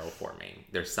of the barrel for me.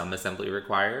 There's Some Assembly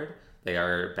Required, they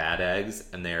are Bad Eggs,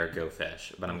 and they are Go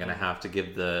Fish. But I'm going to have to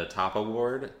give the top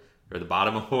award, or the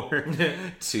bottom award,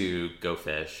 to Go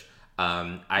Fish.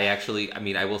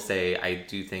 I will say, I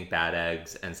do think Bad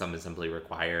Eggs and Some Assembly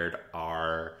Required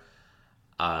are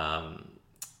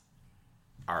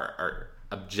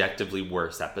objectively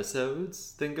worse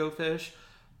episodes than Go Fish,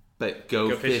 but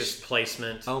Go Fish's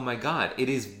placement. Oh my god, it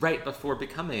is right before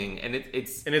Becoming, and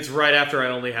it's right after I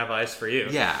Only Have Eyes for You.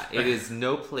 Yeah, it is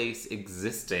no place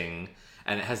existing,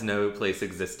 and it has no place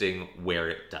existing where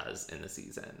it does in the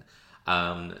season.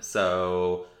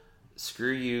 So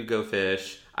screw you, Go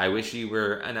Fish. I wish you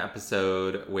were an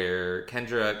episode where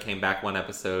Kendra came back one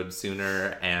episode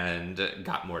sooner and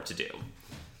got more to do.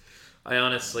 I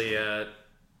honestly,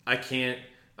 I can't.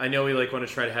 I know we like want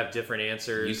to try to have different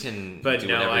answers. You can, but do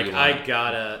no, whatever you I want.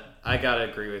 gotta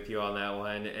agree with you on that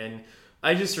one. And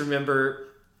I just remember,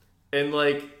 and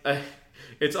like,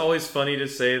 it's always funny to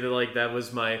say that like that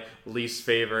was my least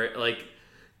favorite. Like,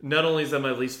 not only is that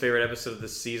my least favorite episode of the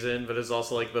season, but it's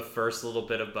also like the first little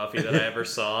bit of Buffy that I ever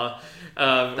saw.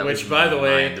 Which, by the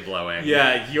way, mind-blowing.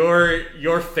 Yeah,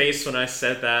 your face when I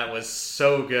said that was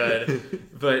so good.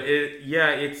 But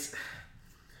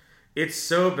it's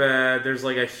so bad. There's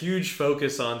like a huge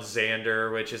focus on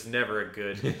Xander, which is never a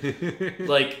good.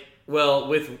 Like, well,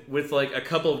 with like a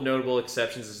couple of notable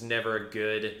exceptions, is never a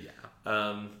good.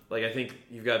 Yeah. Like I think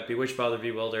you've got Bewitched, Bothered,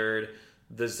 Bewildered,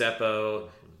 the Zeppo,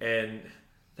 and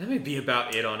that may be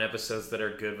about it on episodes that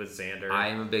are good with Xander.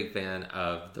 I'm a big fan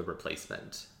of The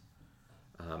Replacement.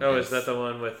 Is that the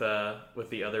one with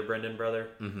the other Brendan brother?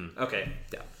 Mm-hmm. Okay.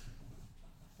 Yeah.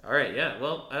 All right. Yeah.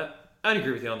 Well, I'd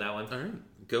agree with you on that one. All right.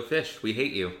 Go Fish. We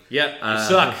hate you. Yeah. You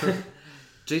suck.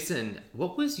 Jason,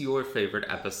 what was your favorite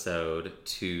episode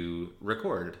to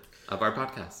record of our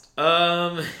podcast?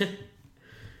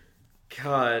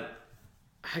 God,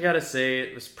 I gotta say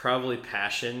it was probably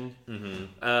Passion.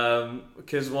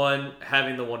 Because one,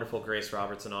 having the wonderful Grace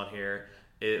Robertson on here,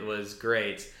 it was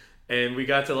great, and we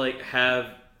got to like have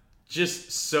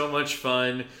just so much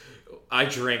fun. I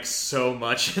drank so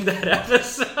much in that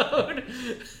episode,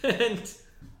 and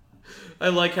I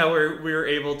like how we were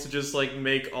able to just like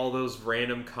make all those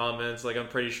random comments. Like I'm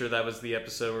pretty sure that was the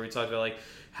episode where we talked about like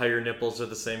how your nipples are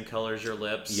the same color as your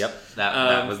lips. Yep,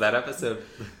 that was that episode.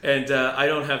 And I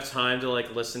don't have time to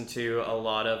like listen to a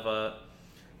lot of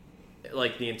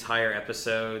like the entire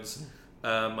episodes.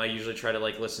 I usually try to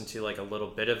like listen to like a little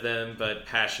bit of them, but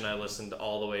Passion I listened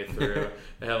all the way through,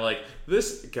 and I'm like,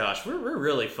 we're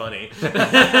really funny.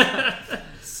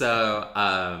 So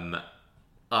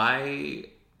I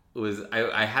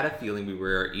had a feeling we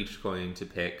were each going to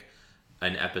pick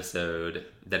an episode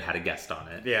that had a guest on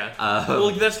it. Yeah.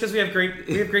 Well, that's because we have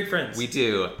great friends. We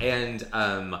do. And,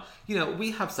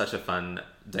 we have such a fun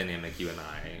dynamic, you and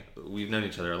I. We've known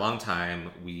each other a long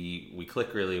time. We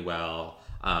click really well.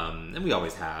 And we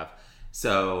always have.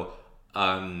 So,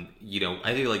 I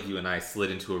think like you and I slid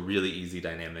into a really easy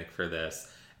dynamic for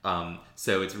this.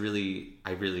 So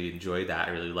I really enjoyed that.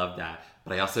 I really loved that.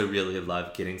 but I also really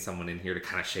love getting someone in here to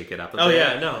kind of shake it up a bit. Oh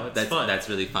yeah, no, it's fun. That's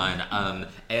really fun.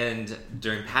 And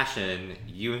during Passion,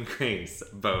 you and Grace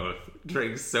both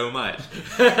drank so much,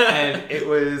 and it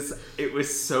was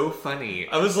so funny.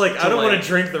 I was like, I don't want to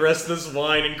drink the rest of this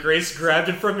wine, and Grace grabbed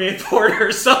it from me and poured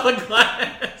herself a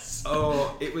glass.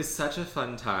 Oh, it was such a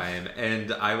fun time,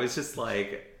 and I was just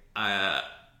like,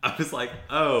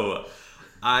 oh,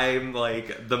 I'm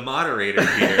like the moderator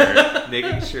here,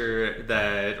 making sure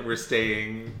that we're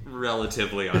staying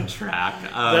relatively on track.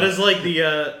 That is like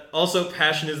also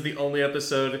Passion is the only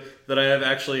episode that I have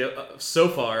actually, so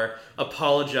far,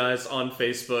 apologized on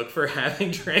Facebook for having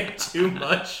drank too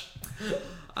much.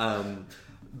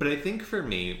 But I think for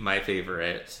me, my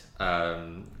favorite,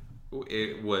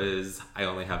 it was I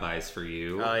Only Have Eyes for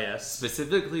You. Oh, yes.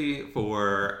 Specifically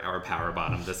for our Power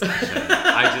Bottom discussion.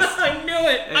 I knew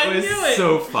it. I knew it.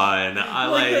 So fun.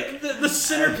 The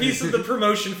centerpiece of the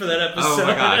promotion for that episode. Oh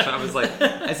my gosh. I was like,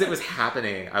 as it was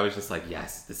happening, I was just like,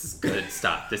 yes, this is good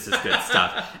stuff. This is good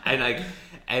stuff.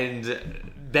 And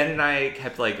Ben and I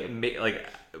kept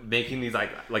making these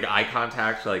like eye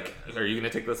contact, like, are you gonna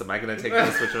take this? Am I gonna take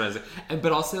this? Which one is it?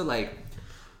 But also like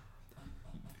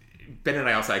Ben and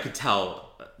I could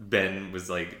tell Ben was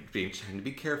like trying to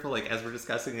be careful, like as we're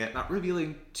discussing it, not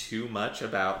revealing too much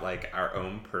about like our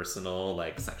own personal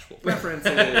like sexual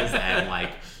preferences and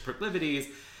like proclivities.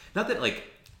 Not that like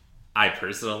I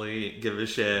personally give a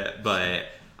shit, but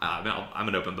I'm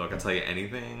an open book. I'll tell you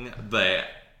anything. But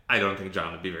I don't think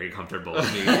John would be very comfortable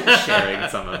with me sharing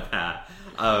some of that.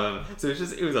 So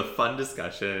it was a fun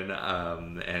discussion,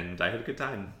 and I had a good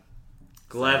time.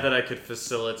 Glad that I could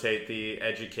facilitate the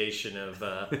education of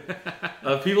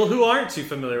people who aren't too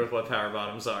familiar with what power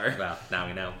bottoms are. Well, now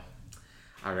we know.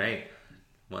 All right.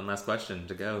 One last question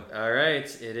to go. All right.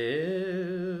 It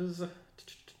is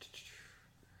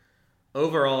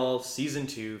overall season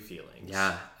 2 feelings.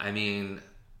 Yeah. I mean,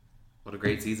 what a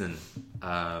great season.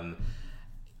 I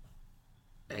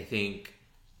think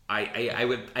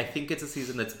I think it's a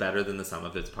season that's better than the sum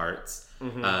of its parts.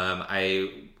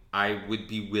 Mm-hmm. I would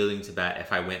be willing to bet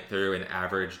if I went through and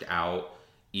averaged out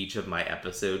each of my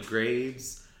episode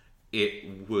grades,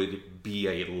 it would be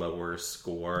a lower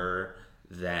score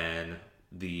than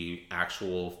the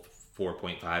actual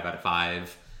 4.5 out of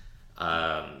 5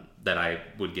 that I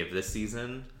would give this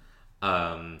season.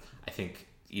 I think,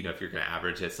 if you're going to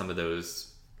average it, some of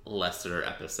those lesser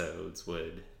episodes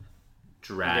would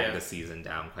drag the season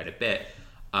down quite a bit.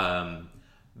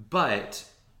 But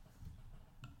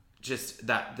just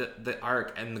that the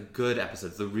arc and the good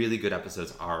episodes, the really good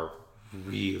episodes are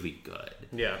really good.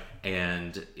 Yeah.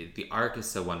 And the arc is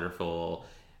so wonderful.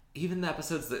 Even the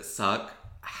episodes that suck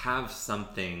have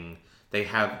something. They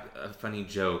have a funny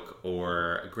joke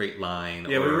or a great line.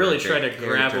 Yeah, or we really tried to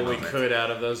grab what we could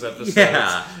out of those episodes.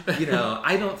 Yeah.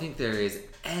 I don't think there is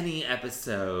any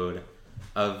episode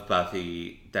of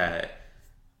Buffy that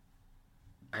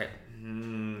I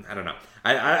don't know.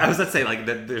 I was gonna say like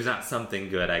that. There's not something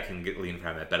good I can glean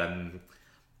from it, but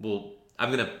we'll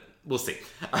see.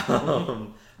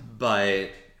 But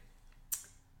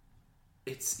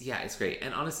it's great.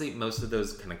 And honestly, most of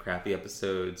those kind of crappy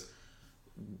episodes,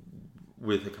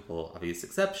 with a couple obvious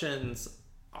exceptions,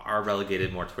 are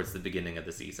relegated more towards the beginning of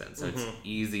the season. So it's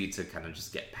easy to kind of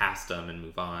just get past them and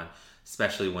move on,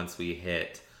 especially once we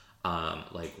hit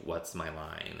like What's My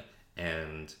Line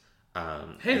and.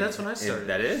 Hey, that's when I started.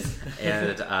 That is.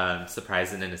 And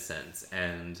Surprise and Innocence.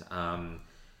 And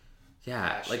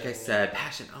Passion, like I said,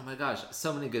 Passion. Oh my gosh,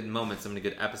 so many good moments, so many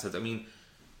good episodes. I mean,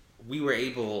 we were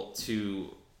able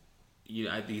to,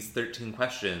 these 13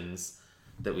 questions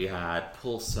that we had,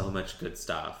 pull so much good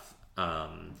stuff.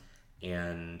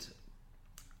 And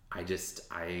I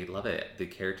love it. The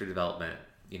character development,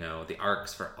 the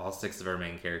arcs for all 6 of our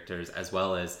main characters, as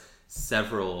well as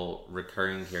several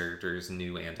recurring characters,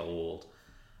 new and old.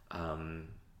 I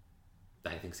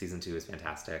think season 2 is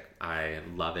fantastic. I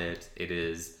love it. It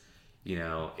is,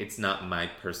 it's not my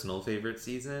personal favorite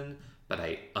season, but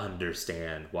I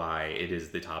understand why it is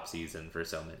the top season for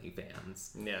so many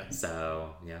fans. Yeah.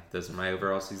 So, those are my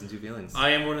overall season 2 feelings.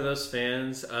 I am one of those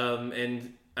fans.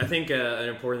 And I think an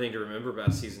important thing to remember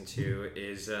about season 2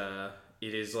 is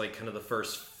it is like kind of the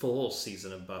first full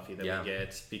season of Buffy that we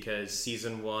get, because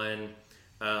season 1,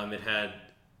 it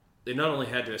not only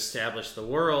had to establish the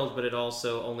world, but it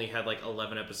also only had like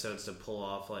 11 episodes to pull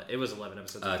off. It was 11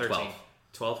 episodes. 13.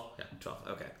 12? Yeah, 12.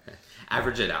 Okay.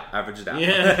 Average it out.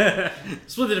 Yeah.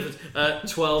 Split the difference.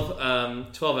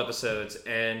 12 episodes.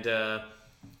 And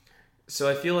so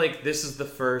I feel like this is the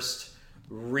first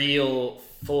real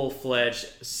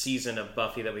full-fledged season of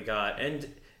Buffy that we got. And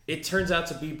it turns out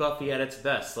to be Buffy at its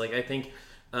best. Like, I think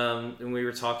and we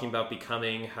were talking about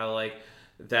Becoming, how like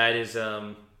that is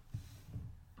how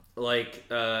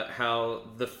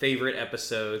the favorite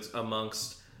episodes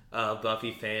amongst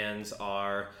Buffy fans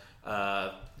are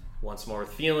Once More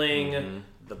with Feeling,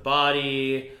 The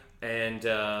Body, and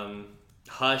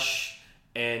Hush,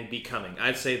 and Becoming.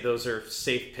 I'd say those are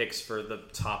safe picks for the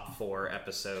top 4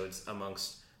 episodes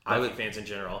amongst Buffy fans in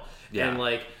general. Yeah. And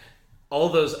like all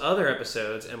those other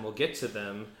episodes, and we'll get to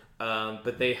them,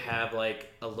 but they have like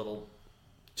a little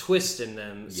twist in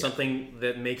them, something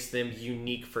that makes them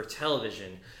unique for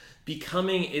television.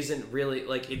 Becoming isn't really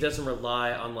like, it doesn't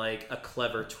rely on like a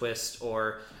clever twist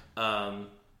or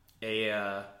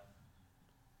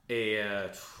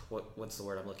what's the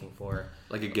word I'm looking for?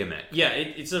 Like a gimmick. Yeah,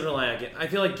 it doesn't rely on gimmick. I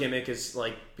feel like gimmick is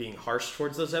like being harsh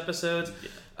towards those episodes.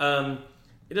 Yeah.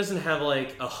 It doesn't have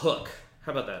like a hook.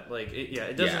 How about that? Like,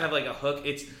 it doesn't have like a hook.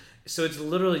 It's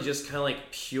literally just kind of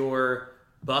like pure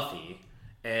Buffy,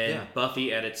 and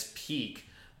Buffy at its peak,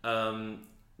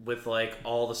 with like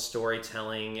all the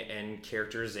storytelling and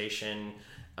characterization.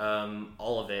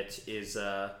 All of it is.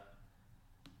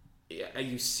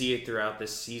 You see it throughout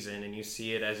this season, and you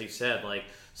see it, as you said, like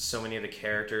so many of the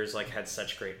characters like had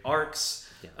such great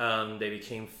arcs. Yeah. They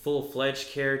became full-fledged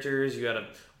characters. You had an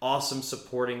awesome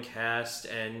supporting cast,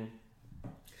 and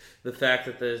the fact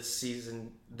that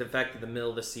the middle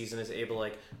of the season is able to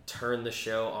like turn the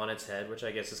show on its head, which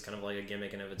I guess is kind of like a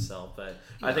gimmick in of itself, but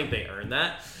I think they earned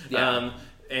that. Yeah.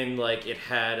 And like it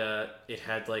had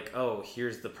like, oh,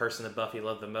 here's the person that Buffy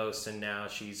loved the most, and now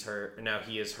he is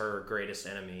her greatest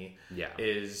enemy. Yeah,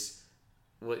 is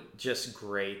what just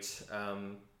great.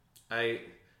 I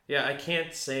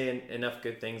can't say enough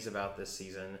good things about this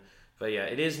season, but yeah,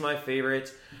 it is my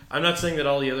favorite. I'm not saying that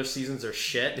all the other seasons are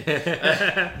shit.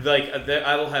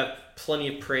 I will have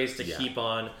plenty of praise to heap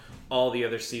on all the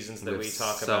other seasons that we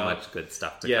talk about. So much good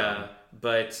stuff to come. Yeah,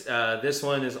 but this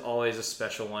one is always a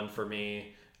special one for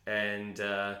me. And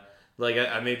I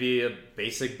may be a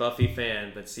basic Buffy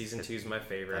fan, but season 2 is my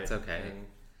favorite. That's okay.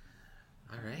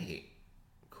 All right,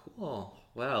 cool.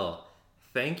 Well,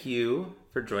 thank you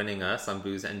for joining us on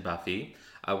Booze and Buffy.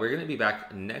 We're going to be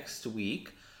back next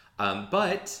week,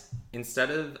 but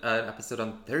instead of an episode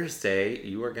on Thursday,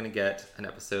 you are going to get an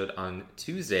episode on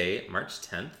Tuesday, March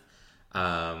 10th,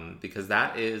 because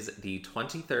that is the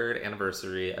 23rd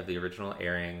anniversary of the original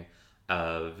airing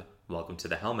of Welcome to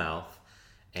the Hellmouth.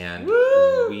 And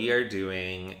we are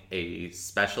doing a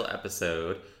special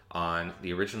episode on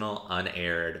the original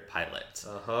unaired pilot.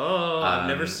 I've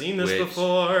never seen this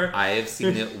before. I have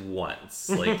seen it once.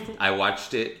 Like, I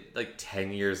watched it like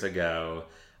 10 years ago.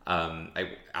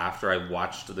 After I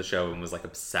watched the show and was like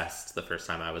obsessed the first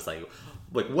time, I was like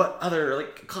what other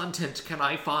like content can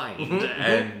I find?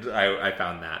 And I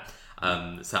found that.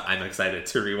 So I'm excited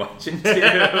to rewatch it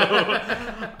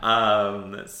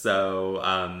too.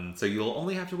 So you'll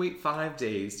only have to wait 5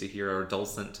 days to hear our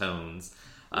dulcet tones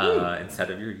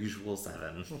instead of your usual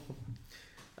 7.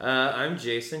 I'm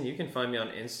Jason. You can find me on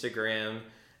Instagram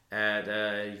at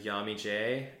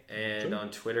YamiJ and on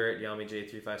Twitter at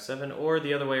YamiJ357, or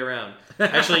the other way around.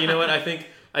 Actually, you know what? I think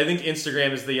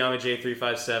Instagram is the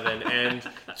YamiJ357 and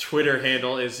Twitter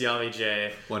handle is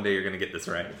YamiJ. One day you're going to get this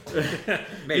right.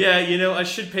 Maybe. Yeah, I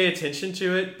should pay attention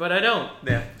to it, but I don't.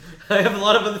 Yeah. I have a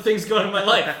lot of other things going on in my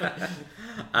life.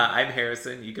 I'm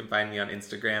Harrison. You can find me on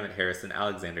Instagram at Harrison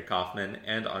Alexander Kaufman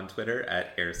and on Twitter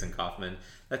at Harrison Kaufman.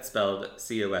 That's spelled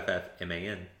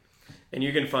Coffman. And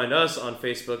you can find us on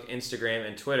Facebook, Instagram,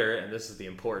 and Twitter, and this is the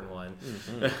important one.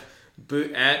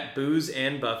 At Booze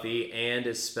and Buffy, and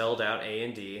is spelled out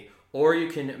A&D, or you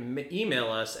can email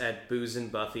us at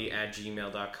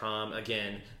boozeandbuffy@gmail.com.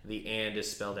 Again, the and is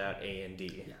spelled out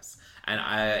A&D. Yes, and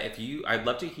I'd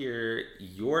love to hear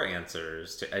your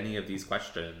answers to any of these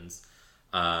questions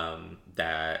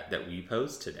that we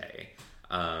posed today.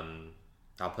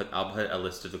 I'll put a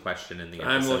list of the question in the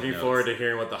episode I'm looking notes. forward to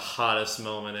hearing what the hottest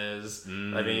moment is.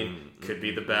 I mean, could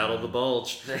be the Battle of the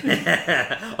Bulge.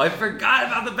 I forgot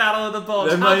about the Battle of the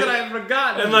Bulge. How could I have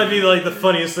forgotten? It might be like the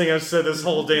funniest thing I've said this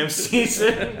whole damn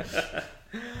season.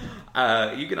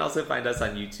 You can also find us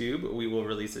on YouTube. We will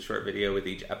release a short video with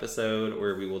each episode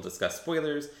where we will discuss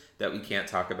spoilers that we can't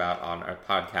talk about on our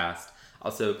podcast.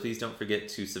 Also, please don't forget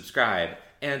to subscribe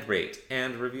and rate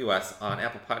and review us on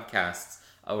Apple Podcasts,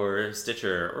 or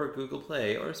Stitcher, or Google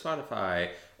Play, or Spotify,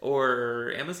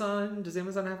 or Amazon. Does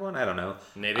Amazon have one? I don't know.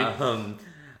 Maybe.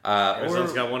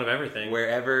 Amazon's got one of everything.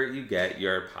 Wherever you get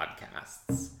your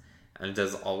podcasts. And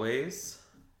as always,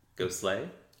 go slay.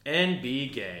 And be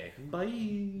gay.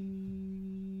 Bye.